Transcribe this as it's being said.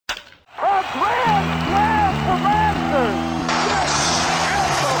Grand slam for Masters!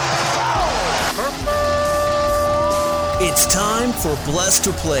 It's time for Blessed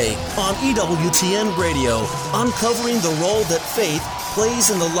to Play on EWTN Radio, uncovering the role that faith plays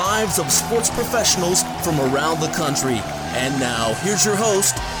in the lives of sports professionals from around the country. And now, here's your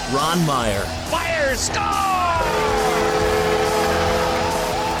host, Ron Meyer. Fire, score!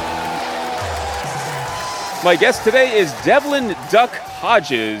 My guest today is Devlin "Duck"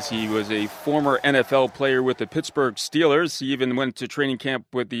 Hodges. He was a former NFL player with the Pittsburgh Steelers. He even went to training camp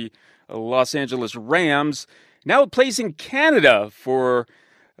with the Los Angeles Rams. Now plays in Canada for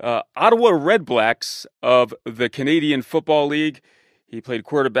Ottawa Redblacks of the Canadian Football League. He played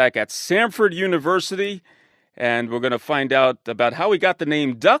quarterback at Samford University, and we're going to find out about how he got the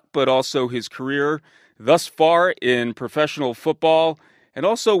name Duck, but also his career thus far in professional football, and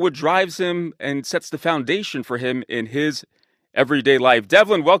also what drives him and sets the foundation for him in his everyday life.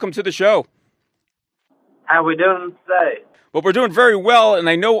 Devlin, welcome to the show. How we doing today? Well, we're doing very well, and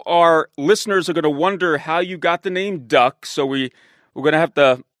I know our listeners are going to wonder how you got the name Duck, so we're going to have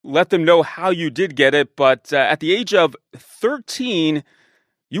to let them know how you did get it. But at the age of 13,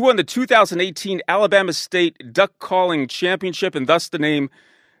 you won the 2018 Alabama State Duck Calling Championship, and thus the name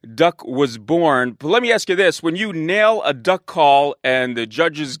Duck was born. But let me ask you this. When you nail a duck call and the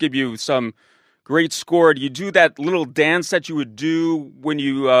judges give you some great score, do you do that little dance that you would do when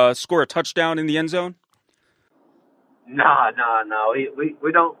you score a touchdown in the end zone? No.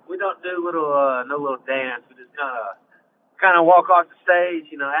 We don't do no little dance. We just kind of walk off the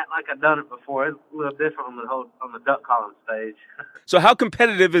stage, act like I've done it before. It's a little different on the duck calling stage. So how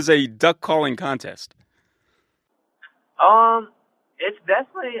competitive is a duck calling contest? It's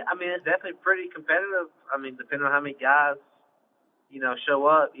definitely pretty competitive. I mean, depending on how many guys, show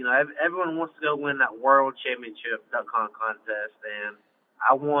up. Everyone wants to go win that world championship duck calling contest, and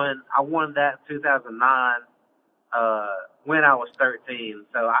I won that in 2009. When I was 13.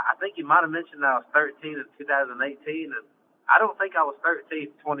 So I think you might have mentioned that I was 13 in 2018, and I don't think I was 13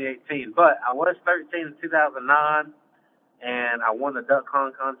 in 2018, but I was 13 in 2009, and I won the duck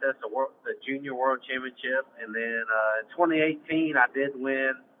calling contest, the junior world championship, and then in 2018 I did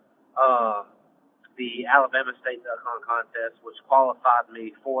win the Alabama State duck calling contest, which qualified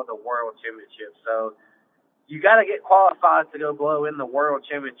me for the world championship. So you got to get qualified to go blow in the world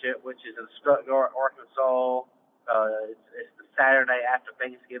championship, which is in Stuttgart, Arkansas. It's the Saturday after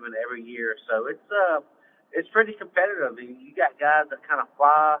Thanksgiving every year, so it's pretty competitive. You got guys that kind of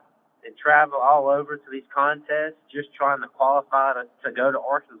fly and travel all over to these contests just trying to qualify to go to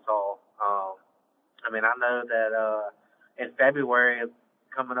Arkansas. I know that in February,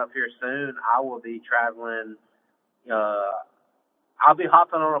 coming up here soon, I will be traveling. I'll be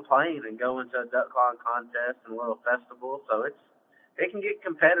hopping on a plane and going to a duck calling contest and a little festival, so it can get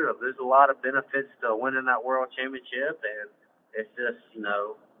competitive. There's a lot of benefits to winning that world championship, and it's just,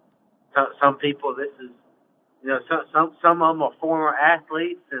 some people, this is, some of them are former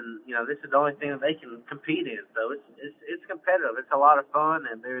athletes, and, this is the only thing that they can compete in. So it's competitive. It's a lot of fun,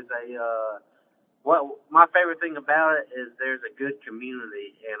 and there's my favorite thing about it is there's a good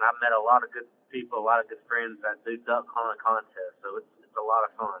community, and I've met a lot of good people, a lot of good friends that do duck calling contests, so it's a lot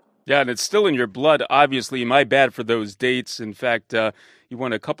of fun. Yeah, and it's still in your blood, obviously. My bad for those dates. In fact, you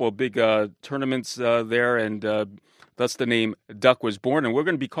won a couple of big tournaments there, and thus the name Duck was born. And we're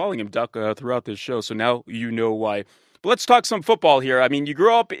going to be calling him Duck throughout this show, so now you know why. But let's talk some football here. I mean, you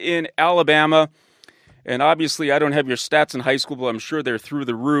grew up in Alabama, and obviously I don't have your stats in high school, but I'm sure they're through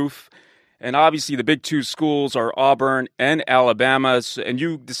the roof. And obviously the big two schools are Auburn and Alabama, and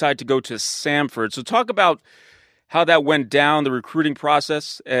you decide to go to Samford. So talk about how that went down, the recruiting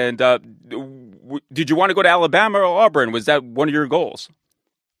process, and did you want to go to Alabama or Auburn? Was that one of your goals?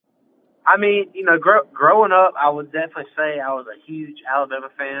 I mean, growing up, I would definitely say I was a huge Alabama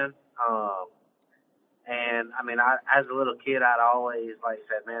fan. And, as a little kid, I'd always,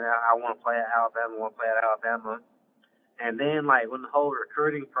 said, man, I want to play at Alabama, And then, when the whole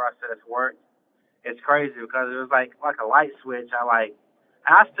recruiting process worked, it's crazy because it was like a light switch.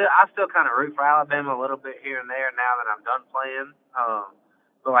 I still kind of root for Alabama a little bit here and there now that I'm done playing.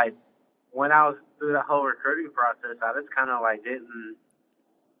 But when I was through the whole recruiting process, I just kind of didn't,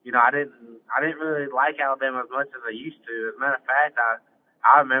 I didn't really like Alabama as much as I used to. As a matter of fact,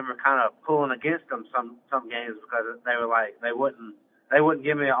 I remember kind of pulling against them some games because they were they wouldn't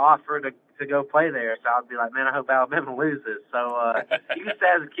give me an offer to go play there. So I'd be like, man, I hope Alabama loses. So you can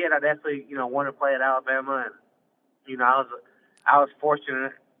say as a kid, I definitely wanted to play at Alabama, and I was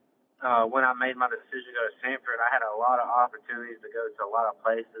fortunate when I made my decision to go to Samford. I had a lot of opportunities to go to a lot of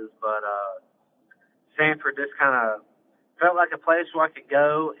places, but Samford just kind of felt like a place where I could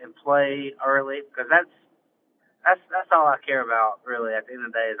go and play early, because that's all I care about really. At the end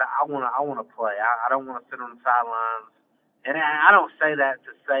of the day, is I want to play. I don't want to sit on the sidelines, and I don't say that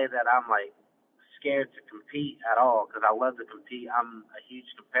to say that I'm like scared to compete at all, because I love to compete. I'm a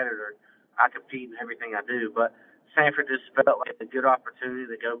huge competitor. I compete in everything I do, but Sanford just felt like a good opportunity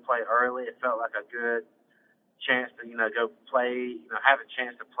to go play early. It felt like a good chance to, go play, have a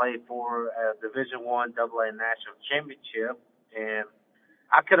chance to play for a Division I AA national championship. And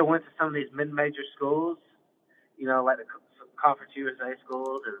I could have went to some of these mid-major schools, like the Conference USA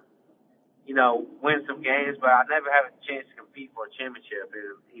schools, and, win some games, but I never had a chance to compete for a championship.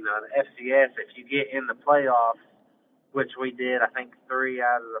 And, the FCS, if you get in the playoffs, which we did, I think 3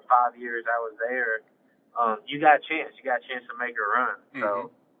 out of the 5 years I was there, you got a chance. You got a chance to make a run. Mm-hmm.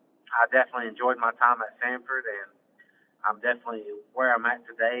 So I definitely enjoyed my time at Sanford, and I'm definitely where I'm at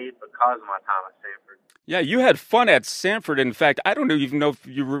today because of my time at Sanford. Yeah, you had fun at Sanford. In fact, I don't even know if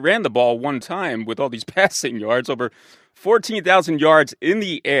you ran the ball one time with all these passing yards, over 14,000 yards in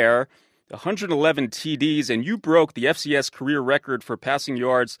the air, 111 TDs, and you broke the FCS career record for passing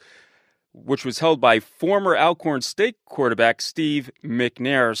yards, which was held by former Alcorn State quarterback Steve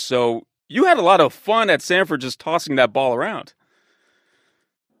McNair. So you had a lot of fun at Sanford just tossing that ball around.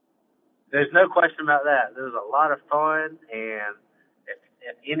 There's no question about that. There was a lot of fun, and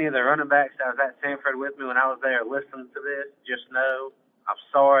if any of the running backs that was at Sanford with me when I was there listening to this, just know I'm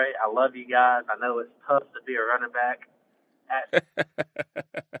sorry. I love you guys. I know it's tough to be a running back,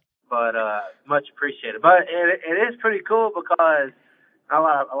 but much appreciated. But it is pretty cool because a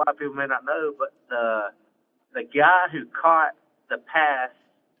lot of people may not know, but the guy who caught the pass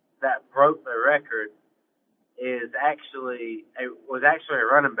that broke the record was actually a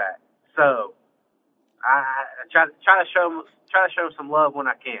running back. So I try to show him some love when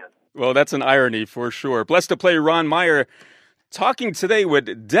I can. Well, that's an irony for sure. Blessed to play Ron Meyer talking today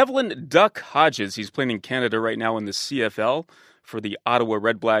with Devlin Duck Hodges. He's playing in Canada right now in the CFL for the Ottawa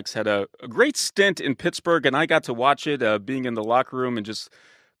Red Blacks. Had a great stint in Pittsburgh, and I got to watch it, being in the locker room and just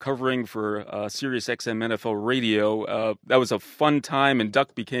covering for Sirius XM NFL radio. That was a fun time, and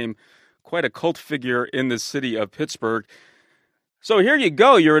Duck became quite a cult figure in the city of Pittsburgh. So here you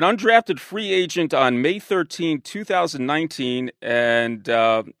go. You're an undrafted free agent on May 13, 2019, and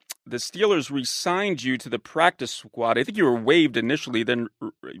the Steelers re-signed you to the practice squad. I think you were waived initially, then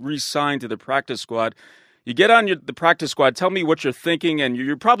re-signed to the practice squad. You get on the practice squad. Tell me what you're thinking, and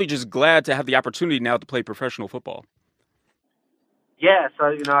you're probably just glad to have the opportunity now to play professional football. Yeah, so,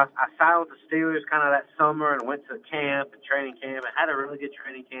 I signed with the Steelers kind of that summer and went to training camp, and had a really good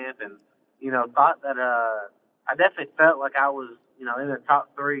training camp, and, thought that I definitely felt like I was, in the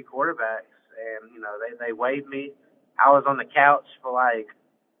top 3 quarterbacks, and, they waived me. I was on the couch for I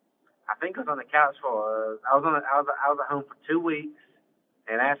was at home for 2 weeks,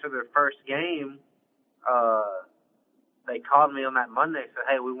 and after their first game, they called me on that Monday and said,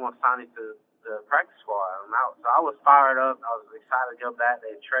 hey, we want to sign you to the practice squad. So I was fired up. I was excited to go back.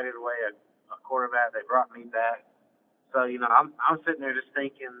 They traded away a quarterback. They brought me back. So, I'm sitting there just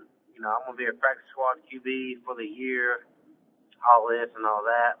thinking, I'm going to be a practice squad QB for the year, all this and all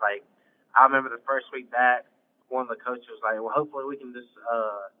that. Like, I remember the first week back, one of the coaches was like, well, hopefully we can just,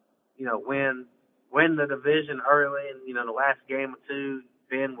 win the division early, and, the last game or two,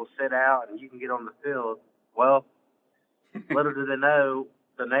 Ben will sit out and you can get on the field. Well, little did they know,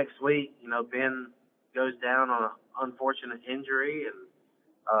 the next week, Ben goes down on an unfortunate injury, and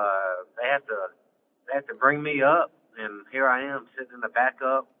they have to bring me up, and here I am sitting in the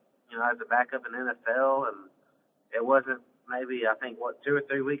backup, as a backup in the NFL, and it wasn't maybe, I think, 2 or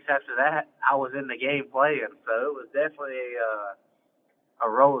 3 weeks after that, I was in the game playing. So it was definitely a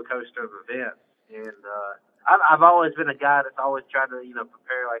roller coaster of events. And I've always been a guy that's always tried to,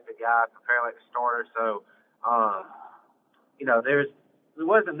 prepare like the guy, prepare like a starter. So, it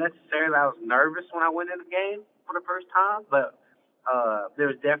wasn't necessarily that I was nervous when I went in the game for the first time, but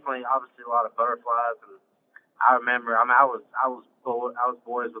there was definitely, obviously, a lot of butterflies. And I remember, I was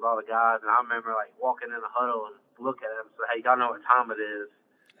boys with all the guys, and I remember walking in the huddle and look at them and say, hey, y'all know what time it is.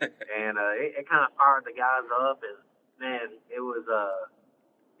 And it kind of fired the guys up, and man, it was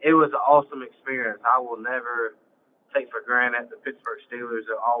an awesome experience. I will never take for granted the Pittsburgh Steelers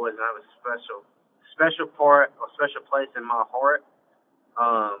are always have a special place in my heart.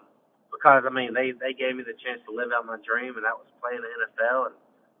 Because they gave me the chance to live out my dream, and that was playing in the NFL.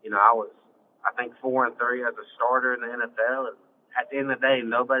 And I was, I think, 4-3 as a starter in the NFL. And at the end of the day,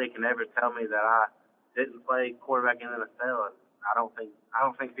 nobody can ever tell me that I didn't play quarterback in the NFL. And I don't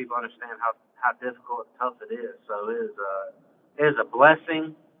think people understand how difficult and tough it is. So it is a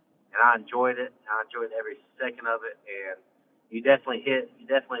blessing, and I enjoyed it. I enjoyed every second of it. And you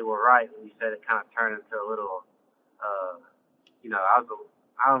definitely were right when you said it kind of turned into a little,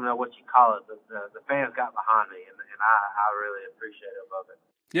 I don't know what you call it, but the fans got behind me, and I really appreciative of it.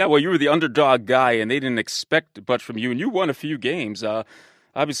 Yeah, well, you were the underdog guy, and they didn't expect much from you, and you won a few games.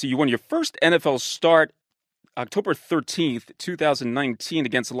 Obviously, you won your first NFL start October 13th, 2019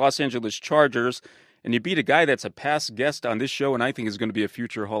 against the Los Angeles Chargers, and you beat a guy that's a past guest on this show and I think is going to be a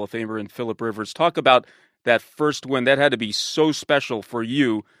future Hall of Famer in Phillip Rivers. Talk about that first win. That had to be so special for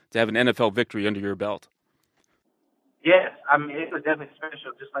you to have an NFL victory under your belt. Yes, I mean, it was definitely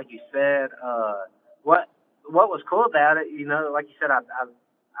special, just like you said. What was cool about it, like you said, I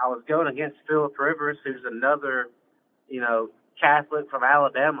was going against Phillip Rivers, who's another, Catholic from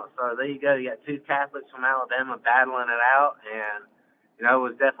Alabama. So there you go. You got two Catholics from Alabama battling it out, and it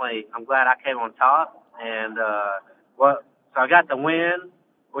was definitely. I'm glad I came on top. And so I got the win.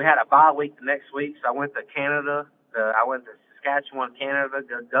 We had a bye week the next week, so I went to Canada. I went to Saskatchewan, Canada,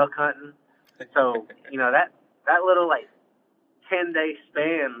 go duck hunting. So that little 10-day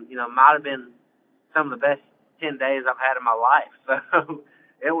span, might have been some of the best 10 days I've had in my life. So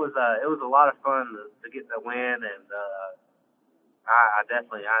it was a lot of fun to get the win, and I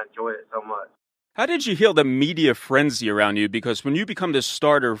enjoyed it so much. How did you heal the media frenzy around you? Because when you become the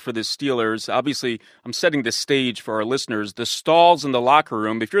starter for the Steelers, obviously I'm setting the stage for our listeners, the stalls in the locker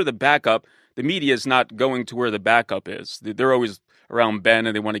room, if you're the backup, the media is not going to where the backup is. They're always around Ben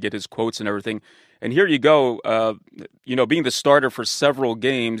and they want to get his quotes and everything. And here you go, being the starter for several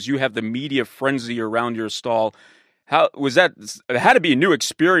games, you have the media frenzy around your stall. How was that? It had to be a new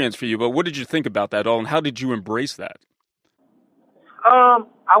experience for you, but what did you think about that all, and how did you embrace that?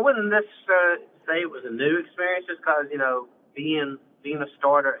 I wouldn't necessarily say it was a new experience, just because being a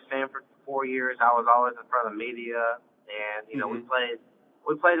starter at Stanford for 4 years, I was always in front of the media, and we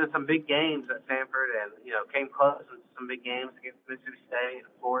played in some big games at Stanford, and came close in some big games against Mississippi State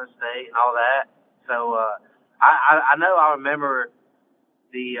and Florida State and all that. So I know I remember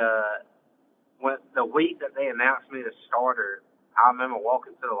when the week that they announced me the starter. I remember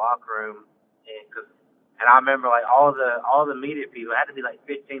walking to the locker room, and I remember all the media people, it had to be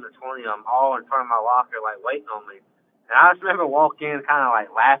 15 or 20 of them, all in front of my locker, waiting on me. And I just remember walking in, kind of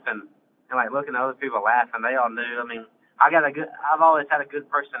laughing and looking at other people laughing. They all knew. I mean, I've always had a good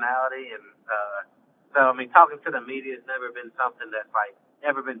personality, and so I mean, talking to the media has never been something that's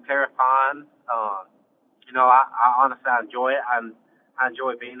ever been terrifying. I honestly enjoy it. I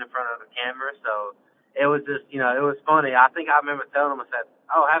enjoy being in front of the camera. So it was just, it was funny. I think I remember telling them, I said,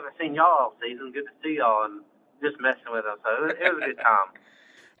 "Oh, I haven't seen y'all all season. Good to see y'all," and just messing with them. So it was a good time.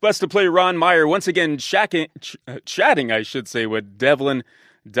 Blessed to play Ron Meyer once again chatting, I should say, with Devlin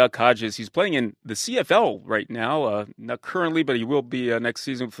Duck Hodges. He's playing in the CFL right now, not currently, but he will be next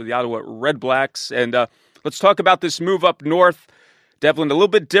season for the Ottawa Red Blacks. And let's talk about this move up north. Devlin, a little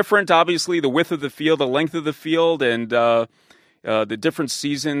bit different, obviously, the width of the field, the length of the field, and the different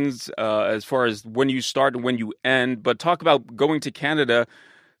seasons as far as when you start and when you end. But talk about going to Canada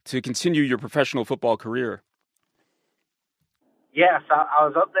to continue your professional football career. Yes, I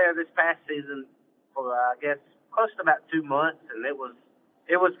was up there this past season for, I guess, close to about 2 months, and it was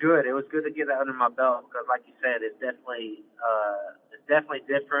good. It was good to get that under my belt because, like you said, it's definitely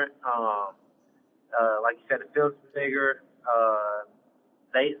different. Like you said, the field's bigger.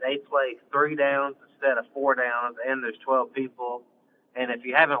 They play 3 downs instead of 4 downs, and there's 12 people. And if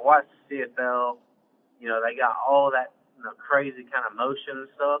you haven't watched the CFL, they got all that crazy kind of motion and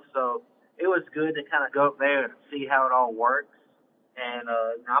stuff. So it was good to kind of go up there and see how it all works. And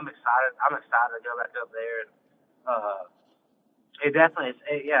I'm excited. I'm excited to go back up there. And it definitely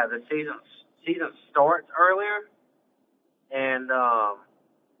is. The season starts earlier. And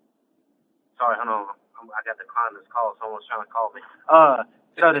sorry, hold on. I got to decline this call. Someone's trying to call me.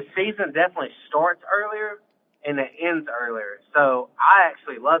 So the season definitely starts earlier and it ends earlier. So I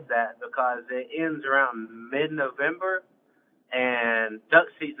actually love that because it ends around mid-November, and duck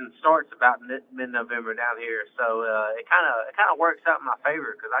season starts about mid-November down here. So it kind of works out in my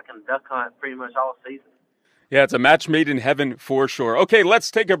favor because I can duck hunt pretty much all season. Yeah, it's a match made in heaven for sure. Okay,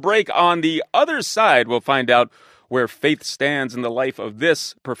 let's take a break. On the other side, we'll find out where faith stands in the life of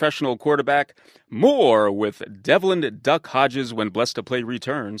this professional quarterback. More with Devlin Duck Hodges when Blessed to Play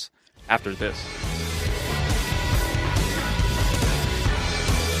returns after this.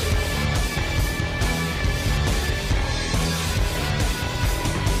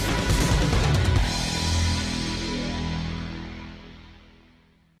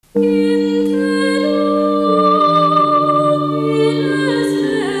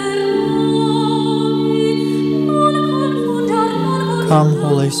 Come,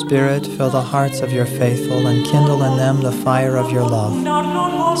 Holy Spirit, fill the hearts of your faithful, and kindle in them the fire of your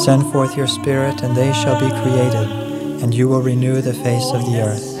love. Send forth your Spirit, and they shall be created, and you will renew the face of the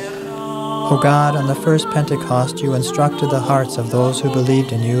earth. O God, on the first Pentecost you instructed the hearts of those who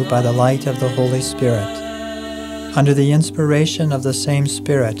believed in you by the light of the Holy Spirit. Under the inspiration of the same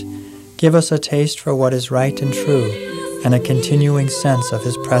Spirit, give us a taste for what is right and true, and a continuing sense of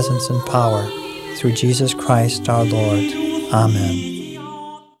his presence and power, through Jesus Christ our Lord. Amen.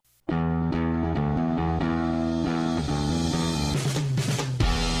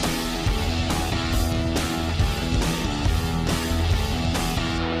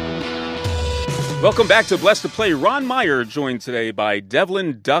 Welcome back to Blessed to Play. Ron Meyer joined today by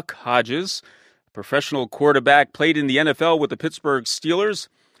Devlin Duck Hodges, professional quarterback, played in the NFL with the Pittsburgh Steelers.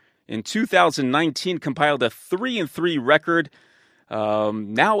 In 2019, compiled a 3-3 record.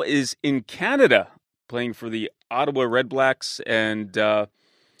 Now is in Canada, playing for the Ottawa Redblacks and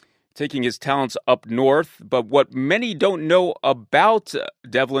taking his talents up north. But what many don't know about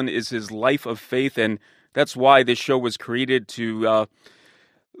Devlin is his life of faith, and that's why this show was created, to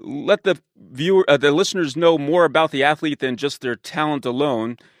let the listeners know more about the athlete than just their talent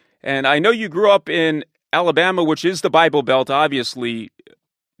alone. And I know you grew up in Alabama, which is the Bible Belt, obviously,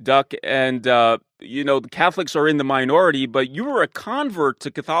 Duck, and the Catholics are in the minority, but you were a convert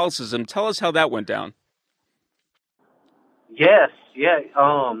to Catholicism. Tell us how that went down. Yes, yeah. It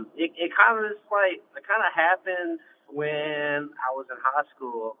kind of happened when I was in high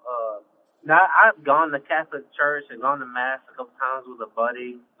school. Now, I've gone to Catholic church and gone to Mass a couple times with a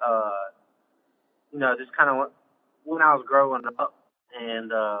buddy, just kind of when I was growing up.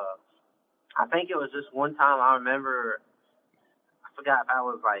 And I think it was just one time I remember, I forgot if I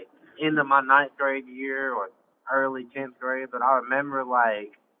was, into my 9th grade year or early 10th grade, but I remember,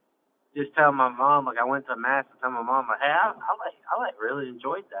 just telling my mom, I went to Mass and telling my mom, hey, I really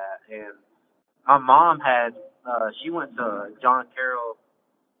enjoyed that. And my mom had, she went to John Carroll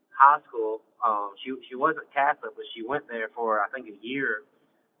High School. She wasn't Catholic, but she went there for I think a year,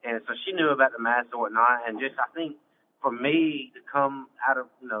 and so she knew about the Mass and whatnot. And just I think for me to come out of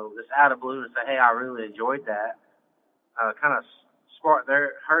this out of blue and say, hey, I really enjoyed that, kind of sparked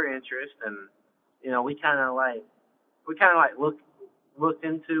her interest, and we kind of looked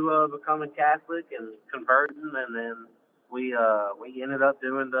into becoming Catholic and converting, and then we ended up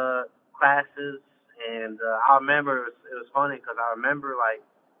doing the classes. And I remember it was funny because I remember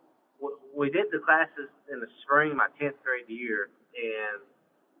we did the classes in the spring, my 10th grade year, and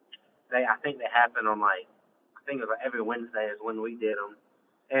I think they happened on I think it was every Wednesday is when we did them.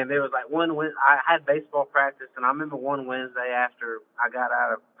 And there was one Wednesday, I had baseball practice, and I remember one Wednesday after I got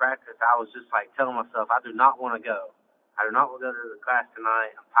out of practice, I was just telling myself, I do not want to go. I do not want to go to the class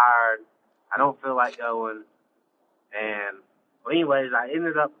tonight. I'm tired. I don't feel like going. And anyways, I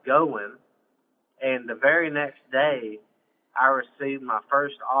ended up going, and the very next day, I received my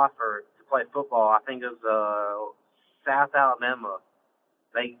first offer to play football. I think it was South Alabama.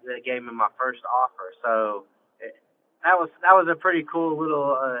 They gave me my first offer. So that was a pretty cool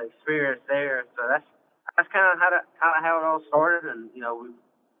little experience there. So that's kind of how it all started. And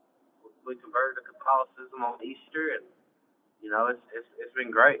we converted to Catholicism on Easter, and it's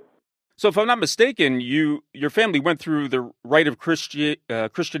been great. So, if I'm not mistaken, your family went through the rite of Christian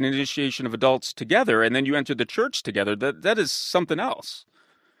initiation of adults together, and then you entered the church together. That is something else.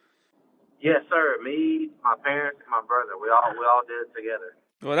 Yes, sir. Me, my parents, and my brother, we all did it together.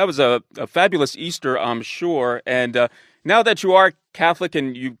 Well, that was a fabulous Easter, I'm sure. And now that you are Catholic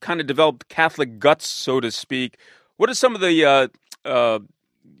and you kind of developed Catholic guts, so to speak, what are some of the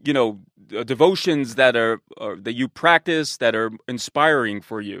devotions that that you practice that are inspiring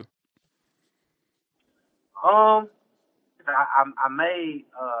for you? I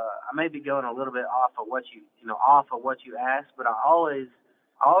may be going a little bit off of what you asked, but I always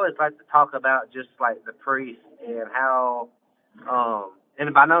like to talk about just the priest and how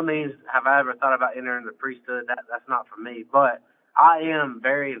and by no means have I ever thought about entering the priesthood. That's not for me, but I am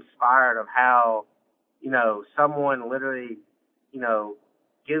very inspired of how someone literally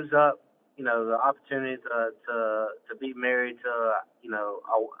gives up the opportunity to be married to to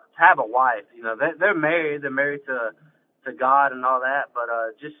have a wife. They're married to God and all that, but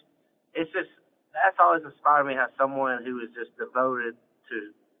that's always inspired me, how someone who is just devoted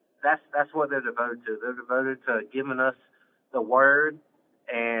to that's what they're devoted to. They're devoted to giving us the word,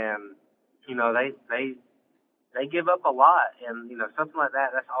 and they give up a lot, and something like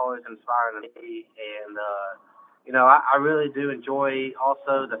that. That's always inspiring to me, and I really do enjoy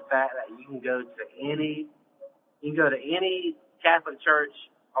also the fact that you can go to any Catholic church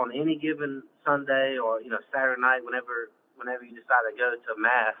on any given Sunday or Saturday night, whenever whenever you decide to go to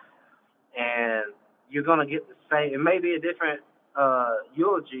Mass, and you're going to get the same, it may be a different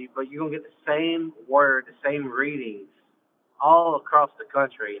eulogy, but you're going to get the same word, the same readings all across the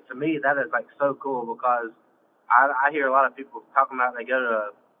country. And to me, that is like so cool, because I hear a lot of people talking about they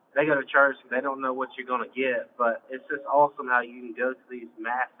go to church and they don't know what you're going to get, but it's just awesome how you can go to these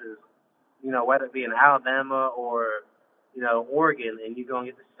masses, whether it be in Alabama or, Oregon, and you're going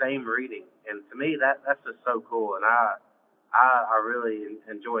to get the same reading. And to me, that's just so cool. And I really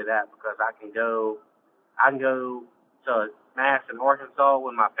enjoy that, because I can go to Mass in Arkansas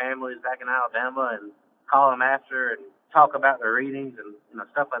when my family is back in Alabama and call them after and talk about the readings and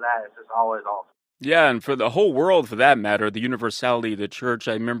stuff like that. It's just always awesome. Yeah, and for the whole world, for that matter, the universality of the church.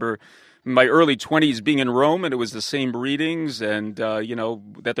 I remember in my early 20s being in Rome, and it was the same readings, and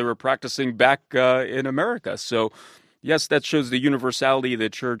that they were practicing back in America. So, yes, that shows the universality of the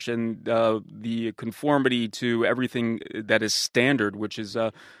church and the conformity to everything that is standard, which is,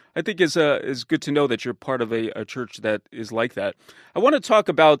 I think, is good to know that you're part of a church that is like that. I want to talk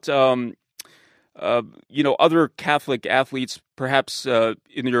about other Catholic athletes, perhaps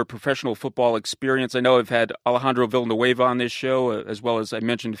in your professional football experience. I know I've had Alejandro Villanueva on this show, as well as I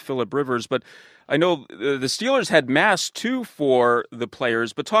mentioned Phillip Rivers, but I know the Steelers had Mass too for the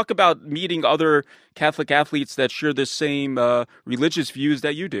players. But talk about meeting other Catholic athletes that share the same religious views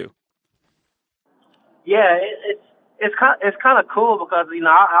that you do. Yeah, it's kind of cool, because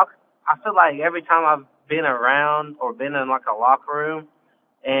I feel like every time I've been around or been in like a locker room,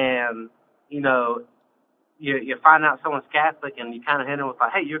 and you find out someone's Catholic, and you kind of hit them with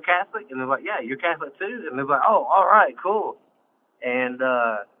like, "Hey, you're Catholic?" And they're like, "Yeah, you're Catholic too." And they're like, "Oh, all right, cool." And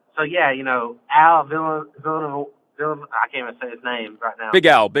so yeah, Al Villanova, I can't even say his name right now. Big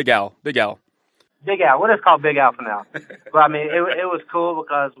Al. Big Al. We'll just call Big Al for now. But I mean, it was cool,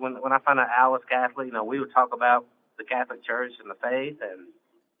 because when I found out Al was Catholic, we would talk about the Catholic Church and the faith, and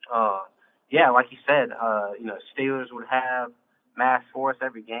yeah, like you said, Steelers would have Mass for us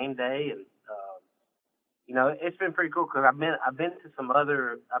every game day, and it's been pretty cool, because I've been to some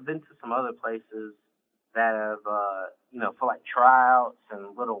other places that have for like tryouts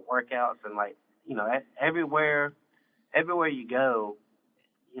and little workouts, and like everywhere you go,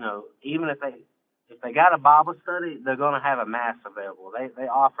 even if they got a Bible study, they're gonna have a Mass available. They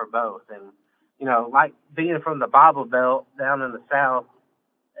offer both, and like being from the Bible Belt down in the South,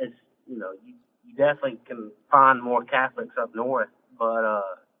 it's you definitely can find more Catholics up north, but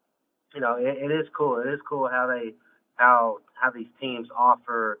it is cool. It is cool how these teams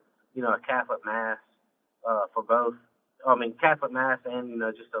offer a Catholic Mass for both. I mean, Catholic Mass and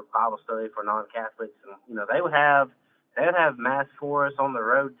just a Bible study for non-Catholics, and they would have Mass for us on the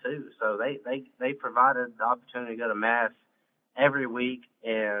road too. So they provided the opportunity to go to Mass every week,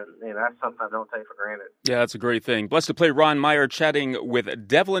 and that's something I don't take for granted. Yeah, that's a great thing. Blessed to play Ron Meyer chatting with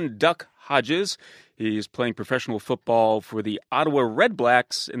Devlin Duck Hodges. He's playing professional football for the Ottawa Red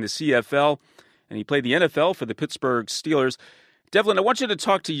Blacks in the CFL, and he played the NFL for the Pittsburgh Steelers. Devlin, I want you to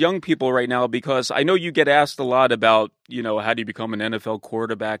talk to young people right now, because I know you get asked a lot about, how do you become an NFL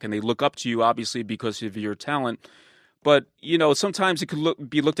quarterback, and they look up to you, obviously, because of your talent. But, sometimes it could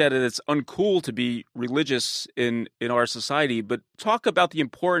be looked at as uncool to be religious in our society. But talk about the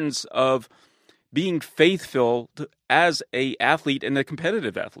importance of being faithful as a athlete and a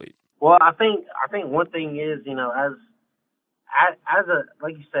competitive athlete. Well, I think one thing is, as a,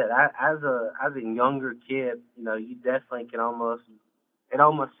 like you said, as a younger kid, you definitely can it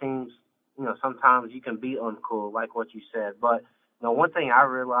almost seems, sometimes you can be uncool, like what you said. But, one thing I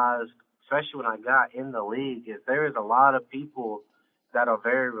realized, especially when I got in the league, is there is a lot of people that are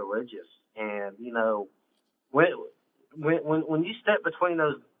very religious, and when you step between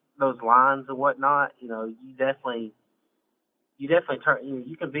those lines and whatnot, you definitely turn.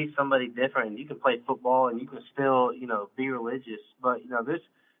 You can be somebody different, and you can play football, and you can still be religious. But there's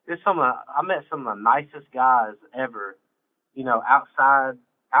I met some of the nicest guys ever, outside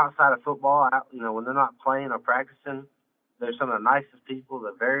of football. When they're not playing or practicing. They're some of the nicest people.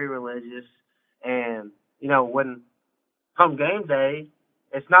 They're very religious. And, when come game day,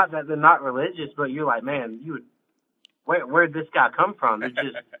 it's not that they're not religious, but you're like, man, where'd this guy come from?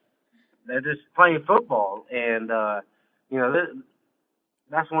 They're just playing football. And,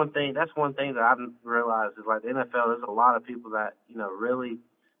 that's one thing that I've realized is, like, the NFL, there's a lot of people that, really,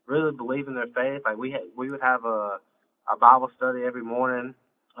 really believe in their faith. Like, we would have a Bible study every morning,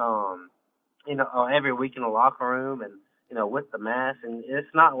 every week in the locker room, and, with the Mass, and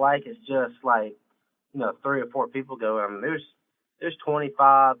it's not like it's just like, 3 or 4 people go. I mean, there's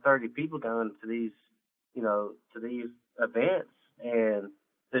 25, 30 people going to these, to these events, and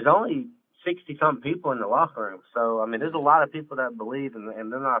there's only 60-something people in the locker room. So, I mean, there's a lot of people that believe, and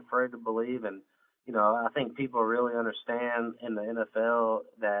they're not afraid to believe. And, you know, I think people really understand in the NFL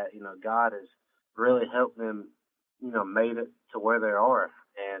that, you know, God has really helped them, you know, made it to where they are.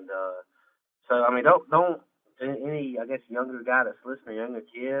 And so, I mean, don't any, I guess, younger guy that's listening, younger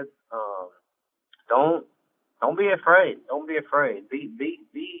kid, don't be afraid. Don't be afraid. Be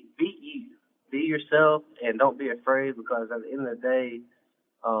you. Be yourself, and don't be afraid, because at the end of the day,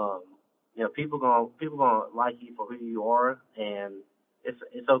 you know, people gonna like you for who you are, and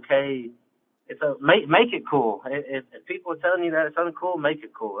it's okay. Make it cool. If people are telling you that it's uncool, make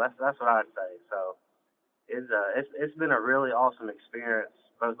it cool. That's what I'd say. So it's been a really awesome experience,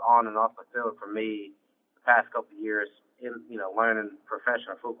 both on and off the field for me, the past couple of years, in, you know, learning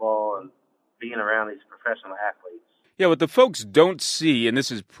professional football and being around these professional athletes. Yeah, what the folks don't see, and this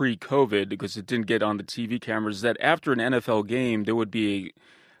is pre-COVID because it didn't get on the TV cameras, is that after an NFL game, there would be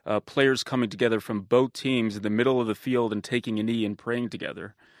players coming together from both teams in the middle of the field and taking a knee and praying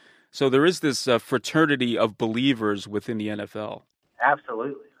together. So there is this fraternity of believers within the NFL.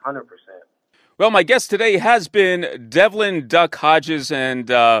 Absolutely, 100%. Well, my guest today has been Devlin Duck Hodges, and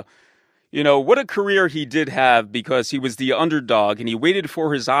you know, what a career he did have, because he was the underdog and he waited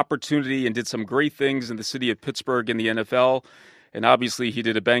for his opportunity and did some great things in the city of Pittsburgh in the NFL. And obviously he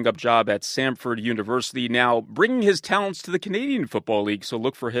did a bang-up job at Samford University, now bringing his talents to the Canadian Football League. So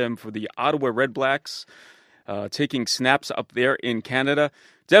look for him for the Ottawa Red Blacks, taking snaps up there in Canada.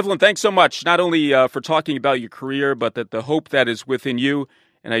 Devlin, thanks so much, not only for talking about your career, but that the hope that is within you.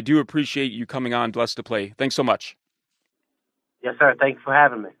 And I do appreciate you coming on Blessed to Play. Thanks so much. Yes, sir. Thanks for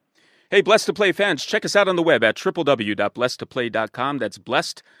having me. Hey, Blessed to Play fans, check us out on the web at www.blessedtoplay.com. That's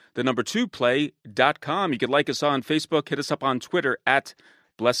blessed, the number 2, play.com. You can like us on Facebook, hit us up on Twitter at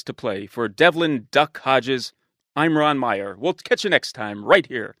Blessed to Play. For Devlin Duck Hodges, I'm Ron Meyer. We'll catch you next time right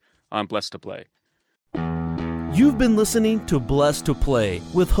here on Blessed to Play. You've been listening to Blessed to Play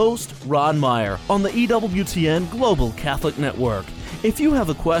with host Ron Meyer on the EWTN Global Catholic Network. If you have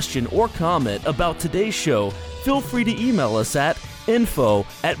a question or comment about today's show, feel free to email us at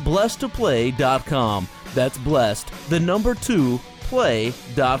info@blessedtoplay.com. That's blessed, the number 2,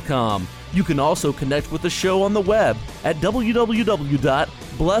 play.com. You can also connect with the show on the web at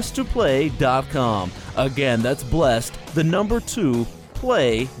www.blessedtoplay.com. Again, that's blessed, the number 2,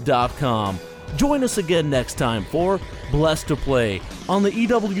 play.com. Join us again next time for Blessed to Play on the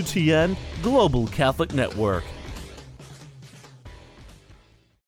EWTN Global Catholic Network.